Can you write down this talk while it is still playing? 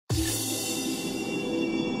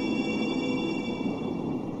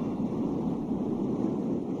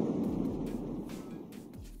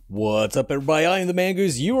What's up everybody, I am the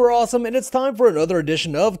Mangoose, you are awesome, and it's time for another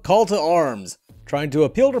edition of Call to Arms, trying to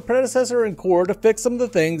appeal to predecessor and core to fix some of the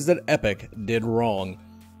things that Epic did wrong.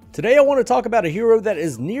 Today I want to talk about a hero that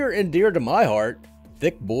is near and dear to my heart,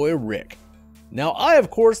 Thick Boy Rick. Now I of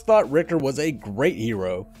course thought Riktor was a great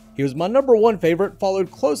hero. He was my #1 favorite,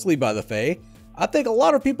 followed closely by the Fae. I think a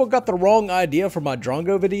lot of people got the wrong idea from my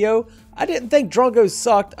Drongo video. I didn't think Drongo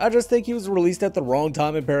sucked, I just think he was released at the wrong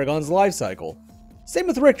time in Paragon's life cycle. Same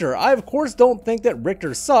with Riktor. I of course don't think that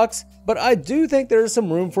Riktor sucks, but I do think there is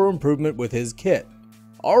some room for improvement with his kit.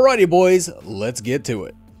 Alrighty boys, let's get to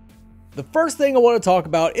it. The first thing I want to talk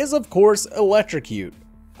about is of course Electrocute.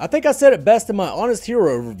 I think I said it best in my honest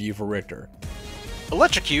hero review for Riktor.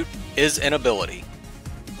 Electrocute is an ability.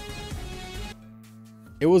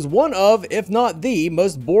 It was one of, if not the,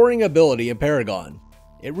 most boring ability in Paragon.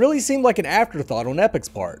 It really seemed like an afterthought on Epic's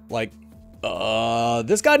part, like,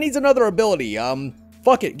 this guy needs another ability,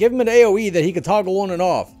 fuck it, give him an AoE that he could toggle on and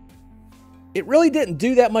off. It really didn't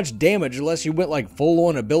do that much damage unless you went like full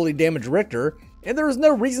on ability damage Riktor, and there was no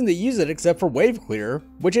reason to use it except for wave clear,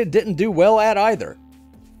 which it didn't do well at either.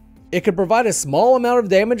 It could provide a small amount of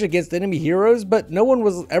damage against enemy heroes, but no one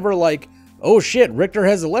was ever like, oh shit, Riktor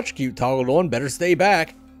has Electrocute toggled on, better stay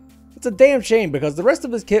back. It's a damn shame because the rest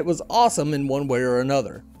of his kit was awesome in one way or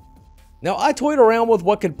another. Now I toyed around with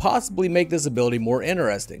what could possibly make this ability more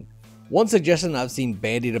interesting. One suggestion I've seen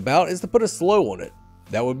bandied about is to put a slow on it.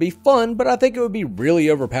 That would be fun, but I think it would be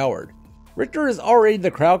really overpowered. Riktor is already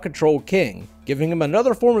the crowd control king, giving him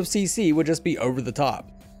another form of CC would just be over the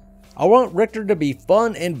top. I want Riktor to be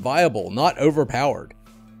fun and viable, not overpowered.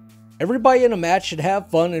 Everybody in a match should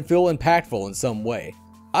have fun and feel impactful in some way.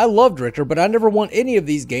 I loved Riktor, but I never want any of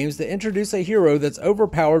these games to introduce a hero that's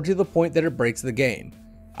overpowered to the point that it breaks the game.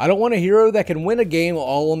 I don't want a hero that can win a game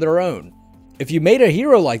all on their own. If you made a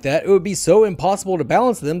hero like that, it would be so impossible to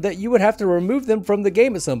balance them that you would have to remove them from the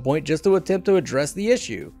game at some point just to attempt to address the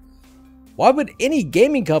issue. Why would any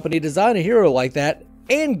gaming company design a hero like that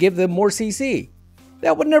and give them more CC?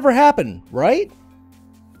 That would never happen, right?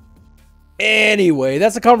 Anyway,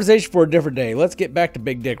 that's a conversation for a different day. Let's get back to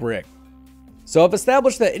Big Dick Rick. So I've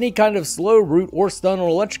established that any kind of slow root or stun on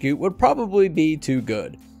Electrocute would probably be too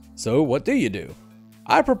good. So what do?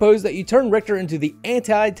 I propose that you turn Riktor into the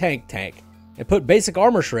anti-tank tank and put basic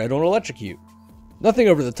armor shred on Electrocute. Nothing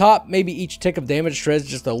over the top, maybe each tick of damage shreds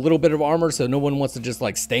just a little bit of armor so no one wants to just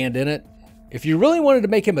like stand in it. If you really wanted to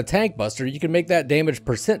make him a tank buster, you can make that damage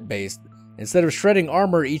percent based. Instead of shredding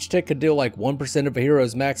armor, each tick could deal like 1% of a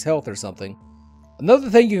hero's max health or something. Another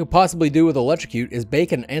thing you could possibly do with Electrocute is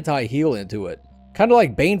bake an anti-heal into it. Kinda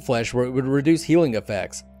like Bane Flesh where it would reduce healing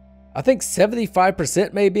effects. I think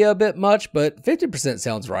 75% may be a bit much, but 50%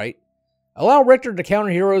 sounds right. Allow Riktor to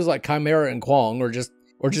counter heroes like Chimera and Kwong, or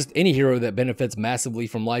just any hero that benefits massively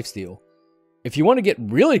from lifesteal. If you want to get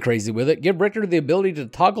really crazy with it, give Riktor the ability to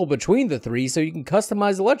toggle between the three so you can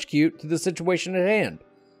customize Electrocute to the situation at hand.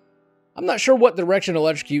 I'm not sure what direction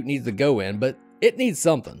Electrocute needs to go in, but it needs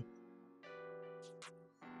something.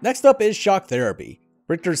 Next up is Shock Therapy,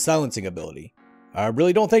 Riktor's silencing ability. I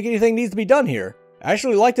really don't think anything needs to be done here. I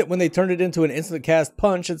actually liked it when they turned it into an instant cast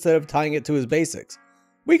punch instead of tying it to his basics.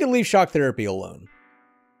 We can leave Shock Therapy alone.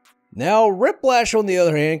 Now, Riplash on the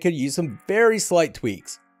other hand could use some very slight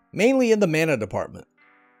tweaks, mainly in the mana department.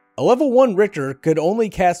 A level 1 Riktor could only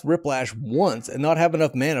cast Riplash once and not have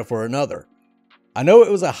enough mana for another. I know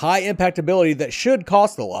it was a high impact ability that should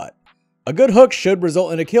cost a lot. A good hook should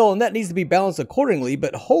result in a kill and that needs to be balanced accordingly,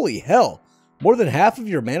 but holy hell, more than half of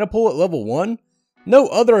your mana pool at level 1? No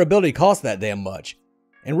other ability costs that damn much.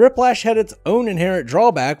 And Riplash had its own inherent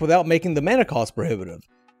drawback without making the mana cost prohibitive.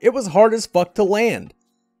 It was hard as fuck to land.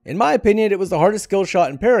 In my opinion, it was the hardest skill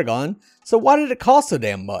shot in Paragon, so why did it cost so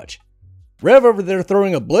damn much? Rev over there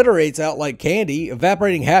throwing obliterates out like candy,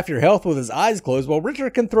 evaporating half your health with his eyes closed while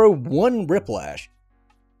Riktor can throw one Riplash.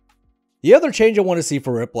 The other change I want to see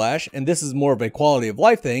for Riplash, and this is more of a quality of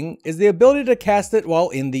life thing, is the ability to cast it while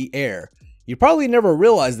in the air. You probably never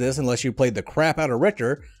realized this unless you played the crap out of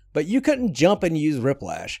Riktor, but you couldn't jump and use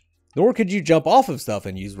Riplash. Nor could you jump off of stuff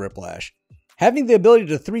and use Riplash. Having the ability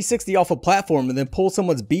to 360 off a platform and then pull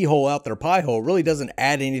someone's b-hole out their pie hole really doesn't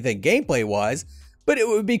add anything gameplay wise, but it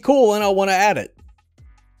would be cool and I want to add it.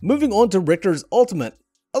 Moving on to Riktor's ultimate,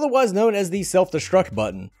 otherwise known as the self-destruct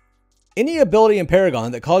button. Any ability in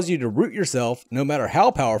Paragon that caused you to root yourself, no matter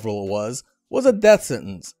how powerful it was a death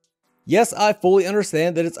sentence. Yes, I fully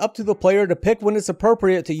understand that it's up to the player to pick when it's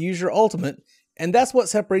appropriate to use your ultimate, and that's what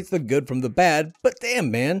separates the good from the bad, but damn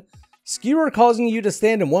man, skewer causing you to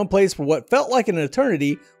stand in one place for what felt like an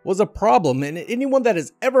eternity was a problem, and anyone that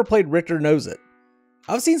has ever played Riktor knows it.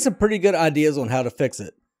 I've seen some pretty good ideas on how to fix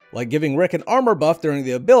it, like giving Rick an armor buff during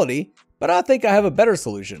the ability, but I think I have a better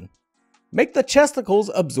solution. Make the chesticles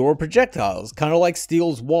absorb projectiles, kind of like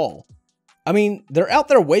Steel's wall. I mean, they're out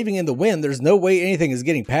there waving in the wind, there's no way anything is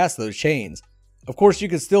getting past those chains. Of course, you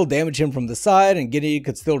could still damage him from the side, and Gideon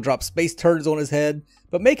could still drop space turds on his head,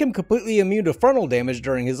 but make him completely immune to frontal damage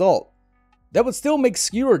during his ult. That would still make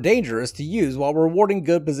Skewer dangerous to use while rewarding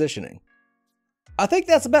good positioning. I think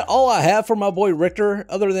that's about all I have for my boy Riktor,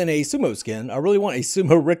 other than a sumo skin. I really want a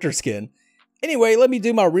sumo Riktor skin. Anyway, let me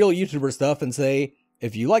do my real YouTuber stuff and say,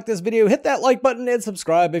 if you like this video, hit that like button and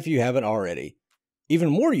subscribe if you haven't already. Even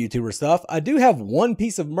more YouTuber stuff, I do have one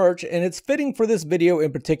piece of merch, and it's fitting for this video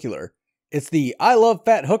in particular. It's the I Love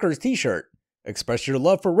Fat Hookers t-shirt. Express your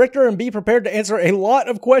love for Riktor and be prepared to answer a lot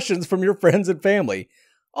of questions from your friends and family.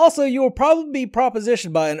 Also, you will probably be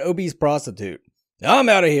propositioned by an obese prostitute. I'm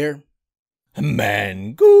out of here.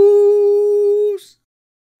 Mango!